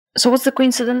So what's the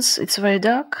coincidence? It's very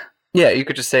dark? Yeah, you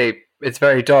could just say, it's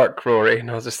very dark, Rory, and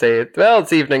I'll just say, well,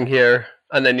 it's evening here.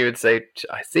 And then you would say,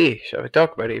 I see, shall we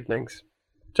talk about evenings?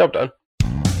 Job done.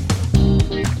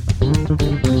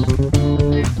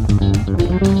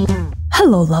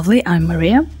 Hello, lovely, I'm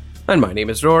Maria. And my name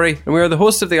is Rory, and we are the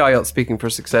hosts of the IELTS Speaking for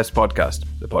Success podcast,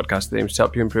 the podcast that aims to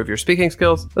help you improve your speaking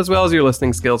skills, as well as your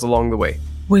listening skills along the way.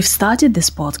 We've started this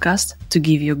podcast to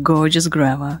give you gorgeous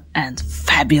grammar and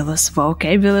fabulous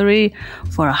vocabulary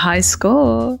for a high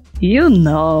score. You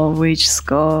know which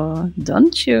score,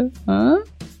 don't you? Huh?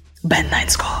 Band 9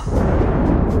 score.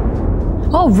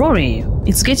 Oh, Rory,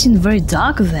 it's getting very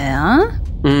dark there, huh?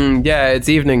 Yeah, it's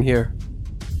evening here.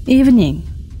 Evening.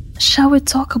 Shall we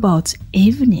talk about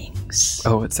evenings?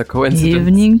 Oh, it's a coincidence.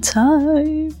 Evening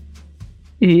time.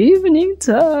 Evening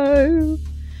time.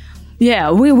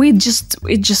 Yeah, it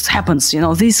just happens,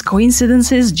 these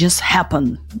coincidences just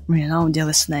happen, dear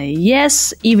listener.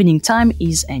 Yes, evening time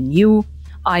is a new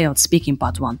IELTS Speaking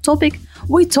Part 1 topic.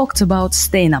 We talked about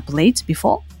staying up late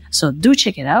before, so do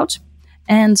check it out.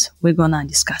 And we're gonna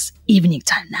discuss evening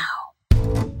time now.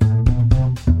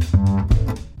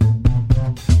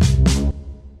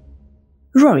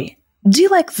 Rory, do you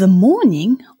like the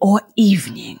morning or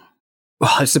evening?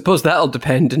 Well, I suppose that'll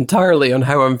depend entirely on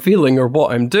how I'm feeling or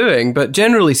what I'm doing, but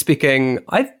generally speaking,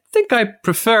 I think I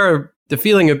prefer the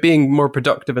feeling of being more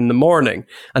productive in the morning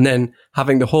and then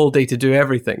having the whole day to do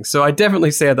everything. So I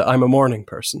definitely say that I'm a morning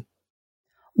person.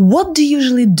 What do you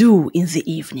usually do in the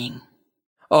evening?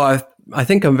 Oh, I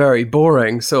think I'm very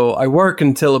boring, so I work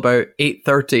until about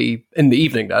 8:30 in the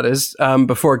evening, that is,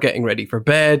 before getting ready for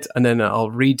bed, and then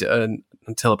I'll read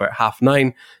until about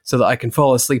 9:30 so that I can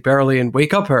fall asleep early and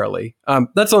wake up early.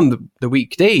 That's on the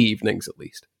weekday evenings, at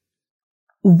least.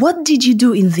 What did you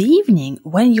do in the evening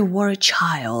when you were a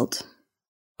child?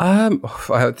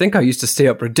 I think I used to stay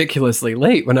up ridiculously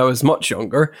late when I was much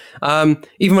younger.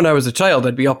 Even when I was a child,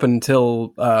 I'd be up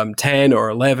until 10 or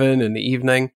 11 in the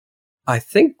evening. I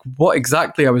think what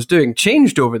exactly I was doing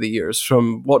changed over the years,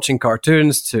 from watching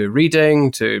cartoons to reading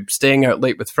to staying out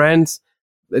late with friends.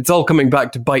 It's all coming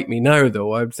back to bite me now,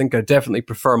 though. I think I definitely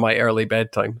prefer my early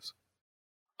bedtimes.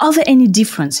 Are there any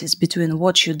differences between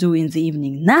what you do in the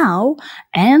evening now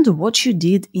and what you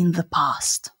did in the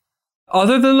past?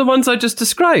 Other than the ones I just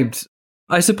described,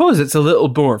 I suppose it's a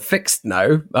little more fixed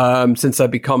now, since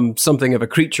I've become something of a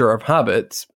creature of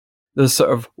habit. The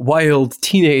sort of wild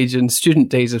teenage and student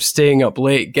days of staying up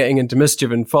late, getting into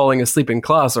mischief and falling asleep in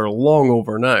class are long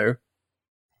over now.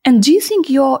 And do you think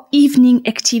your evening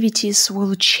activities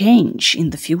will change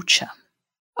in the future?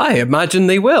 I imagine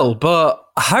they will, but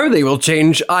how they will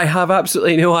change, I have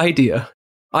absolutely no idea.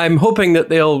 I'm hoping that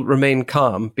they'll remain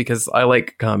calm, because I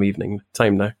like calm evening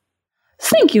time now.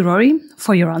 Thank you, Rory,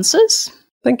 for your answers.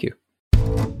 Thank you.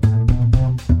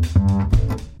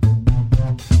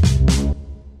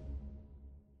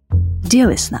 Dear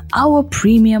listener, our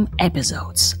premium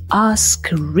episodes are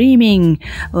screaming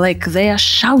like they are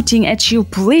shouting at you,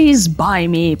 please buy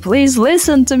me, please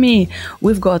listen to me.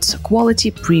 We've got quality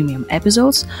premium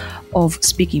episodes of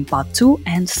Speaking Part 2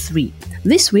 and 3.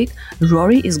 This week,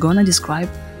 Rory is gonna describe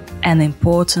an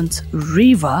important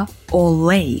river or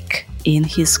lake in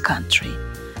his country.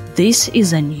 This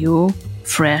is a new,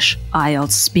 fresh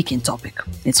IELTS speaking topic.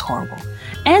 It's horrible.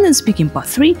 And in Speaking Part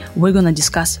 3, we're gonna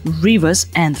discuss rivers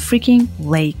and freaking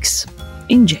lakes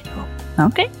in general,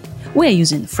 okay? We're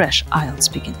using fresh IELTS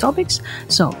speaking topics,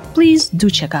 so please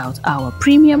do check out our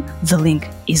premium. The link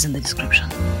is in the description.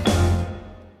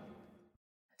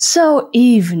 So,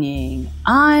 evening.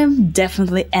 I'm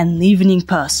definitely an evening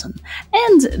person.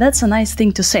 And that's a nice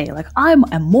thing to say. Like, I'm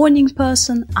a morning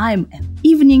person, I'm an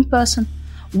evening person.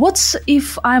 What's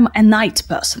if I'm a night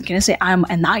person? Can I say I'm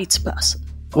a night person?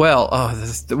 Well,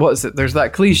 what is it? There's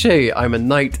that cliche, I'm a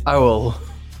night owl.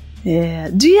 Yeah.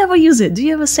 Do you ever use it? Do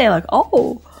you ever say like,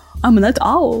 oh, I'm a night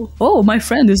owl. Oh, my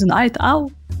friend is a night owl.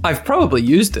 I've probably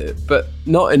used it, but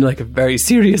not in like a very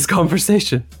serious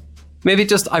conversation. Maybe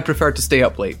just I prefer to stay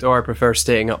up late, or I prefer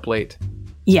staying up late.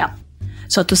 Yeah.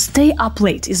 So to stay up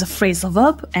late is a phrasal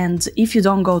verb, and if you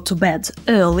don't go to bed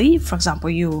early, for example,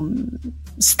 you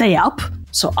stay up,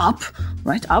 so up,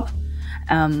 right, up,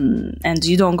 and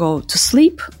you don't go to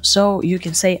sleep, so you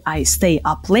can say I stay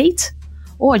up late,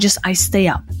 or just I stay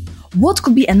up. What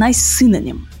could be a nice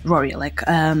synonym, Rory, like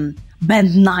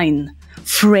band 9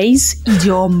 phrase,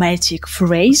 idiomatic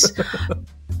phrase,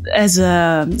 as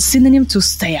a synonym to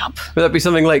stay up? Would that be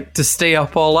something like to stay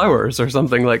up all hours or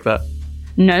something like that?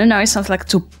 No, it sounds like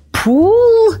to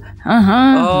pull.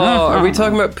 Are we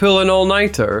talking about pull an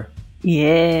all-nighter?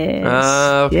 Yes.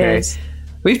 Okay. Yes.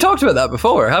 We've talked about that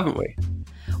before, haven't we?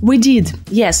 We did,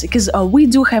 yes, because we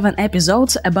do have an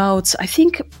episode about, I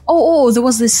think, there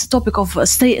was this topic of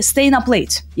staying up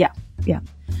late. Yeah.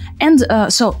 And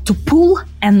so, to pull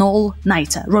an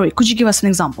all-nighter. Rory, could you give us an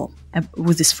example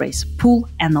with this phrase, pull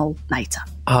an all-nighter?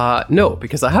 No,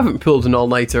 because I haven't pulled an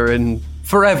all-nighter in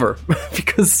forever,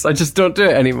 because I just don't do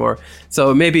it anymore.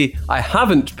 So maybe I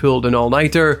haven't pulled an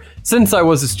all-nighter since I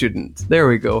was a student. There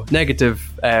we go. Negative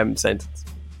sentence.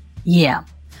 Yeah.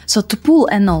 So to pull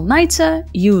an all-nighter,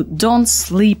 you don't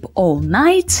sleep all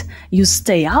night, you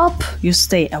stay up, you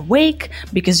stay awake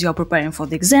because you're preparing for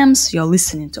the exams, you're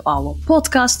listening to our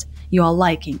podcast, you are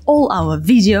liking all our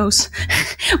videos,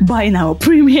 buying our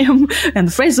premium and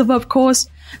phrasal verb course.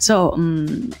 So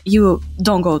you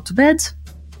don't go to bed,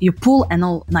 you pull an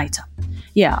all-nighter.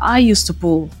 Yeah, I used to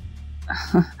pull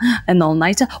an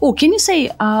all-nighter. Oh, can you say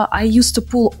I used to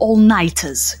pull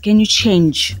all-nighters? Can you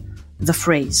change the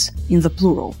phrase in the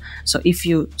plural? So if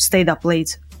you stayed up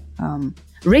late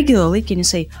regularly, can you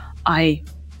say, I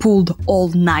pulled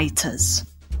all-nighters?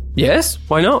 Yes,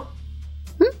 why not?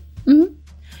 Mm-hmm.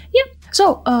 Yeah,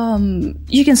 so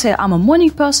you can say, I'm a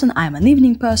morning person, I'm an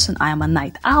evening person, I'm a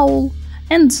night owl,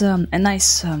 and a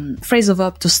nice phrasal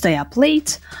verb to stay up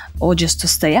late, or just to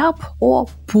stay up, or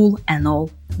pull an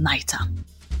all-nighter.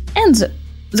 And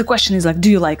the question is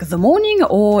do you like the morning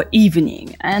or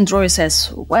evening? And Rory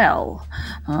says, well,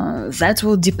 that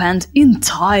will depend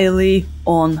entirely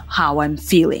on how I'm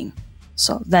feeling.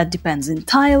 So that depends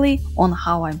entirely on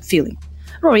how I'm feeling.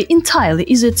 Rory, entirely,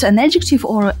 is it an adjective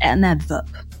or an adverb?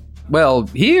 Well,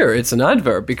 here it's an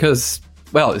adverb because,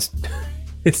 well,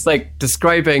 it's like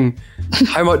describing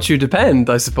how much you depend,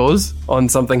 I suppose, on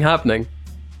something happening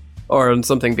or on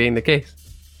something being the case.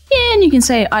 Yeah, and you can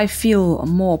say, I feel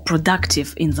more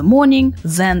productive in the morning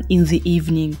than in the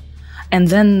evening. And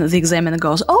then the examiner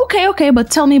goes, okay,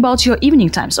 but tell me about your evening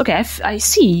times. Okay, I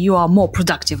see you are more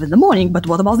productive in the morning, but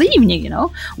what about the evening,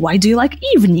 Why do you like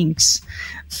evenings?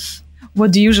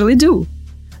 What do you usually do?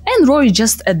 And Rory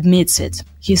just admits it.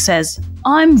 He says,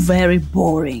 I'm very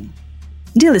boring.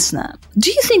 Dear listener, do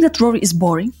you think that Rory is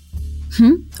boring?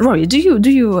 Rory, do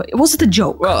you, was it a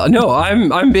joke? Well, no,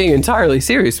 I'm being entirely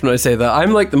serious when I say that.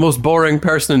 I'm like the most boring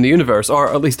person in the universe,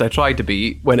 or at least I try to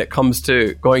be, when it comes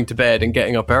to going to bed and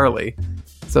getting up early.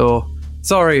 So,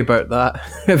 sorry about that,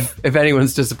 if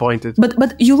anyone's disappointed.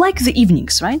 But you like the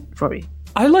evenings, right, Rory?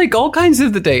 I like all kinds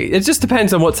of the day. It just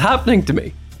depends on what's happening to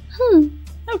me.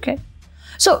 Okay.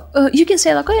 So, you can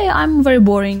say okay, I'm very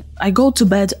boring. I go to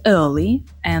bed early,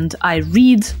 and I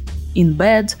read in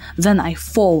bed, then I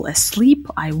fall asleep,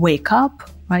 I wake up,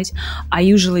 right? I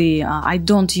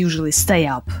don't usually stay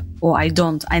up, or I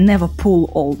never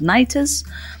pull all-nighters,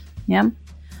 yeah?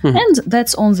 And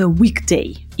that's on the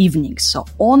weekday evenings, so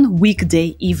on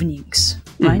weekday evenings,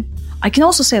 right? I can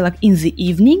also say in the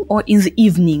evening or in the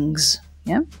evenings,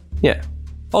 yeah? Yeah.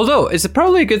 Although, it's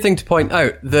probably a good thing to point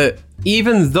out that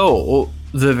even though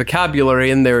the vocabulary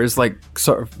in there is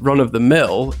sort of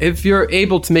run-of-the-mill, if you're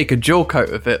able to make a joke out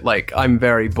of it, like I'm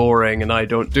very boring and I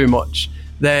don't do much,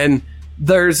 then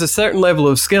there's a certain level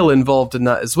of skill involved in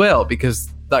that as well, because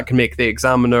that can make the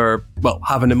examiner,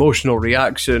 have an emotional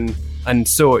reaction, and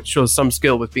so it shows some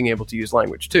skill with being able to use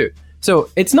language too. So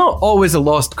it's not always a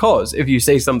lost cause if you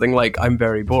say something like, I'm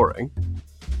very boring.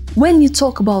 When you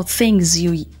talk about things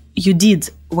you did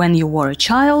when you were a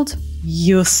child,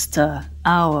 used to.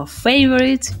 Our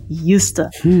favorite, used to.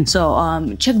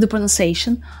 So check the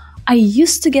pronunciation. I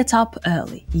used to get up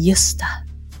early. Used to.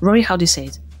 Rory, how do you say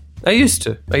it? I used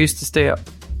to stay up.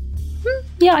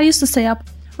 Yeah, I used to stay up,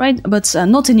 right? But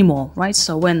not anymore, right?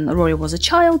 So when Rory was a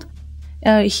child,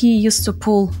 he used to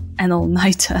pull an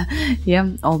all-nighter. Yeah,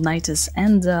 all-nighters.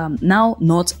 And now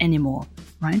not anymore,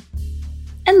 right?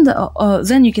 And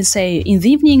then you can say, in the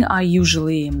evening, I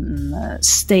usually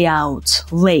stay out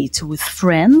late with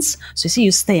friends. So you see,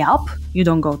 you stay up, you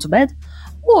don't go to bed.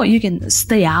 Or you can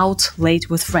stay out late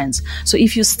with friends. So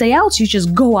if you stay out, you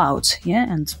just go out, yeah,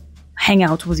 and hang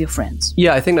out with your friends.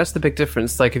 Yeah, I think that's the big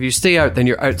difference. Like, if you stay out, then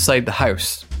you're outside the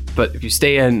house. But if you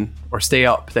stay in or stay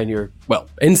up, then you're,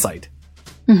 inside.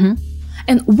 Mm-hmm.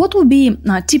 And what would be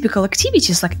typical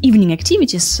activities, like evening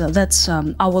activities, that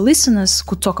our listeners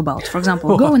could talk about? For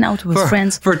example, going out with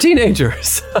friends. For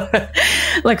teenagers.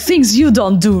 Like things you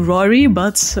don't do, Rory,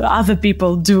 but other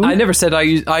people do. I never said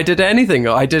I did anything.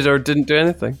 I did or didn't do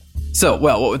anything. So,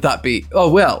 what would that be?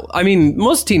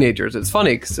 Most teenagers, it's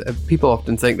funny because people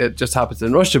often think that it just happens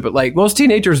in Russia, but most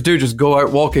teenagers do just go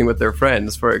out walking with their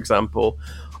friends, for example.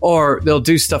 Or they'll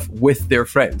do stuff with their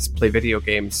friends, play video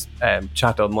games,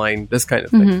 chat online, this kind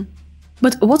of thing. Mm-hmm.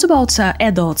 But what about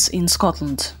adults in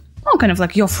Scotland? Oh, kind of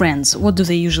like your friends. What do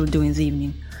they usually do in the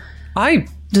evening? I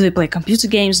Do they play computer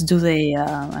games? Do they,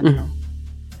 I don't know.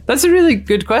 That's a really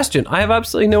good question. I have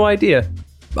absolutely no idea.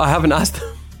 I haven't asked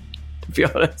them, to be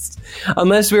honest.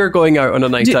 Unless we were going out on a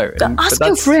night out. Ask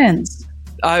your friends.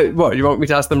 What, you want me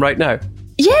to ask them right now?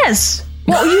 Yes!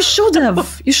 Well, you should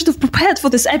have. You should have prepared for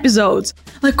this episode.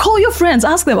 Like, call your friends,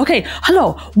 ask them, okay,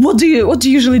 hello, what do you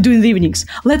usually do in the evenings?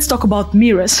 Let's talk about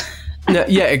mirrors.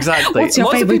 Yeah, exactly. What's your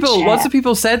Lots of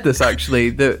people said this, actually.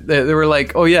 They were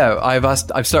like, oh yeah,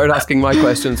 I've started asking my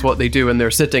questions what they do when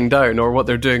they're sitting down or what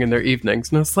they're doing in their evenings.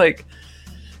 And I was like,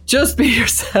 just be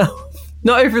yourself.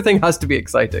 Not everything has to be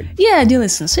exciting. Yeah, dear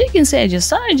listener, so you can say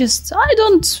I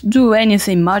don't do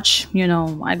anything much.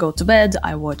 I go to bed,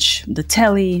 I watch the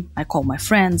telly, I call my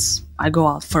friends, I go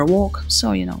out for a walk.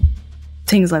 So,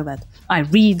 things like that. I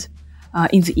read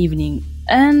in the evening.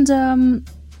 And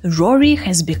Rory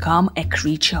has become a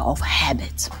creature of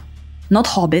habit. Not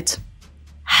hobbit,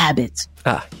 habit.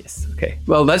 Ah, yes, okay.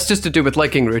 Well, that's just to do with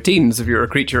liking routines if you're a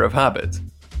creature of habit.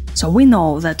 So we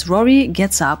know that Rory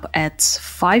gets up at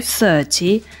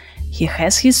 5:30, he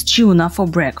has his tuna for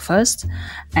breakfast,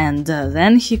 and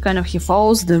then he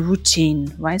follows the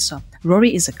routine, right? So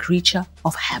Rory is a creature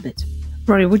of habit.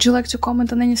 Rory, would you like to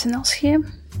comment on anything else here?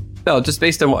 Well, just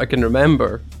based on what I can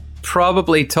remember,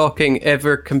 probably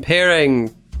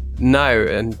comparing now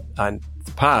and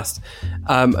the past,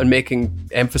 and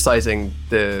emphasizing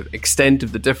the extent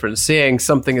of the difference. Saying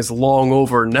something is long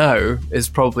over now is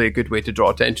probably a good way to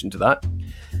draw attention to that.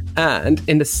 And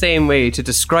in the same way, to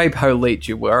describe how late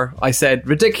you were, I said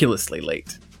ridiculously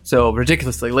late. So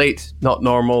ridiculously late, not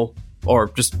normal, or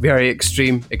just very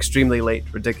extremely late,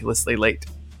 ridiculously late.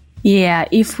 Yeah,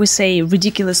 if we say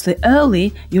ridiculously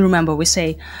early, you remember we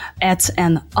say at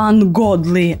an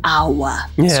ungodly hour.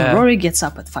 Yeah. So Rory gets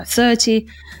up at 5:30,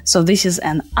 so this is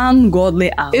an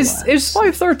ungodly hour. Is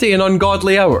 5:30 an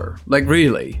ungodly hour? Like,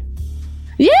 really?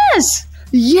 Yes!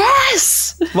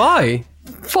 Why?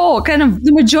 For kind of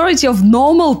the majority of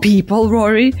normal people,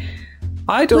 Rory.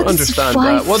 I don't understand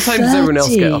that. What time does everyone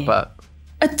else get up at?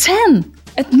 At 10.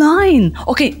 At 9.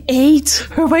 Okay, 8.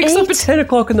 Who wakes up at 10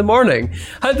 o'clock in the morning?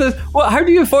 How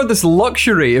do you afford this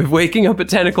luxury of waking up at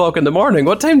 10 o'clock in the morning?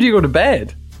 What time do you go to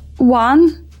bed?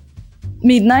 1.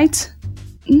 Midnight.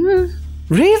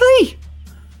 Really?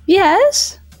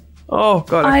 Yes. Oh,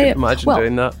 God, I can't imagine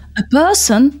doing that. A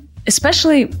person,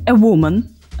 especially a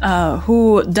woman,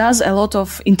 who does a lot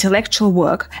of intellectual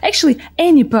work, actually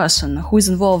any person who is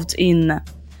involved in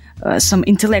some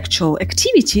intellectual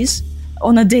activities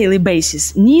on a daily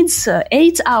basis needs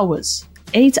 8 hours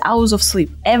of sleep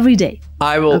every day.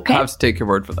 I will have to take your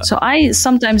word for that. So I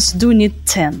sometimes do need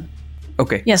 10.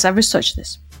 Okay. Yes, I've researched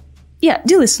this. Yeah,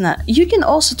 dear listener, you can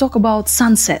also talk about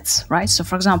sunsets, right? So,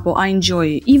 for example, I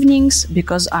enjoy evenings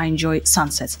because I enjoy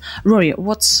sunsets. Rory,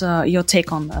 what's your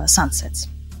take on sunsets?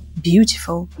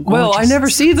 Beautiful, gorgeous. Well, I never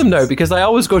see them now because I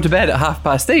always go to bed at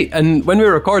 8:30. And when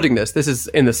we're recording this is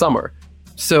in the summer.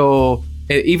 So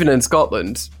even in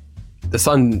Scotland, the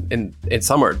sun in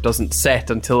summer doesn't set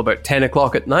until about 10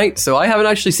 o'clock at night. So I haven't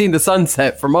actually seen the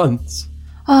sunset for months.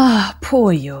 Ah,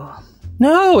 poor you.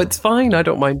 No, it's fine. I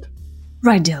don't mind.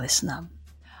 Right, dear listener.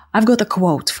 I've got a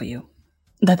quote for you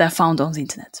that I found on the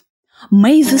internet.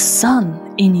 May the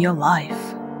sun in your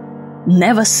life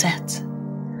never set.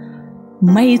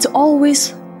 May it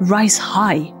always rise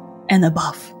high and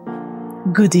above.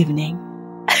 Good evening.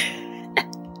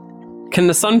 Can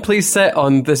the sun please set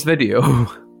on this video?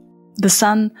 The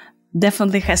sun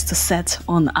definitely has to set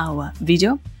on our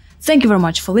video. Thank you very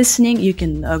much for listening. You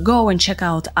can go and check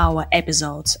out our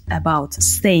episodes about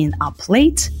staying up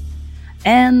late.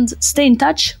 And stay in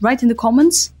touch, write in the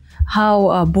comments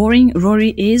how boring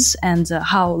Rory is and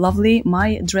how lovely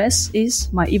my dress is,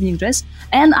 my evening dress.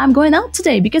 And I'm going out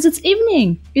today because it's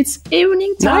evening. It's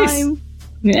evening time.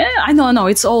 Nice. Yeah, I know,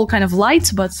 it's all kind of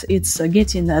light, but it's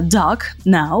getting dark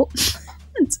now.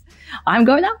 I'm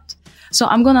going out. So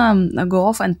I'm gonna go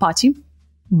off and party.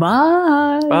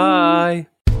 Bye. Bye.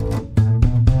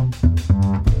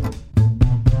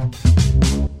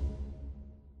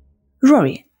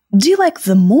 Rory, do you like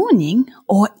the morning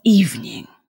or evening?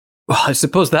 Well, I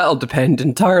suppose that'll depend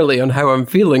entirely on how I'm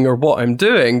feeling or what I'm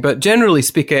doing, but generally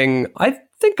speaking, I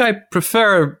think I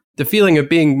prefer the feeling of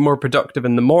being more productive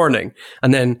in the morning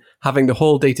and then having the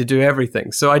whole day to do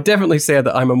everything. So I definitely say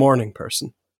that I'm a morning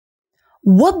person.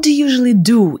 What do you usually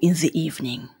do in the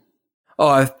evening?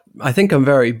 Oh, I think I'm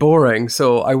very boring.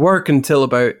 So I work until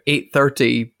about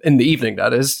 8:30 in the evening,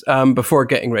 that is, before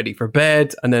getting ready for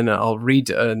bed. And then I'll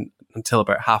read until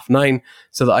about 9:30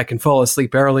 so that I can fall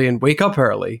asleep early and wake up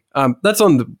early. That's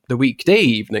on the weekday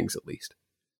evenings, at least.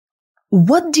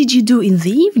 What did you do in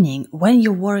the evening when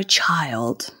you were a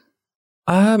child?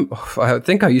 I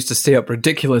think I used to stay up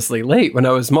ridiculously late when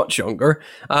I was much younger.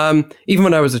 Even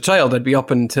when I was a child, I'd be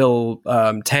up until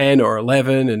 10 or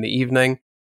 11 in the evening.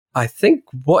 I think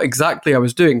what exactly I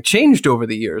was doing changed over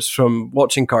the years, from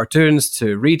watching cartoons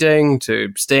to reading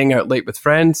to staying out late with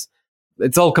friends.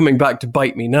 It's all coming back to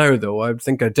bite me now, though. I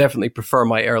think I definitely prefer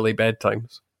my early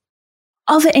bedtimes.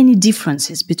 Are there any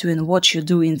differences between what you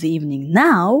do in the evening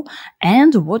now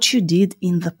and what you did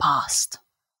in the past?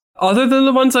 Other than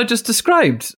the ones I just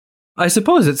described, I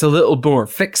suppose it's a little more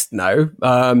fixed now,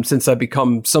 since I've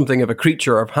become something of a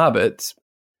creature of habit.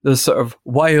 The sort of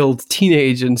wild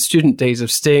teenage and student days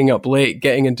of staying up late,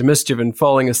 getting into mischief and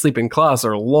falling asleep in class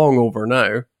are long over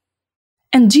now.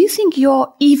 And do you think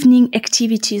your evening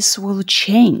activities will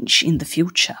change in the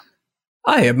future?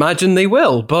 I imagine they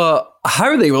will, but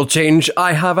how they will change,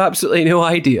 I have absolutely no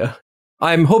idea.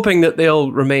 I'm hoping that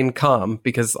they'll remain calm,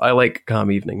 because I like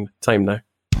calm evening time now.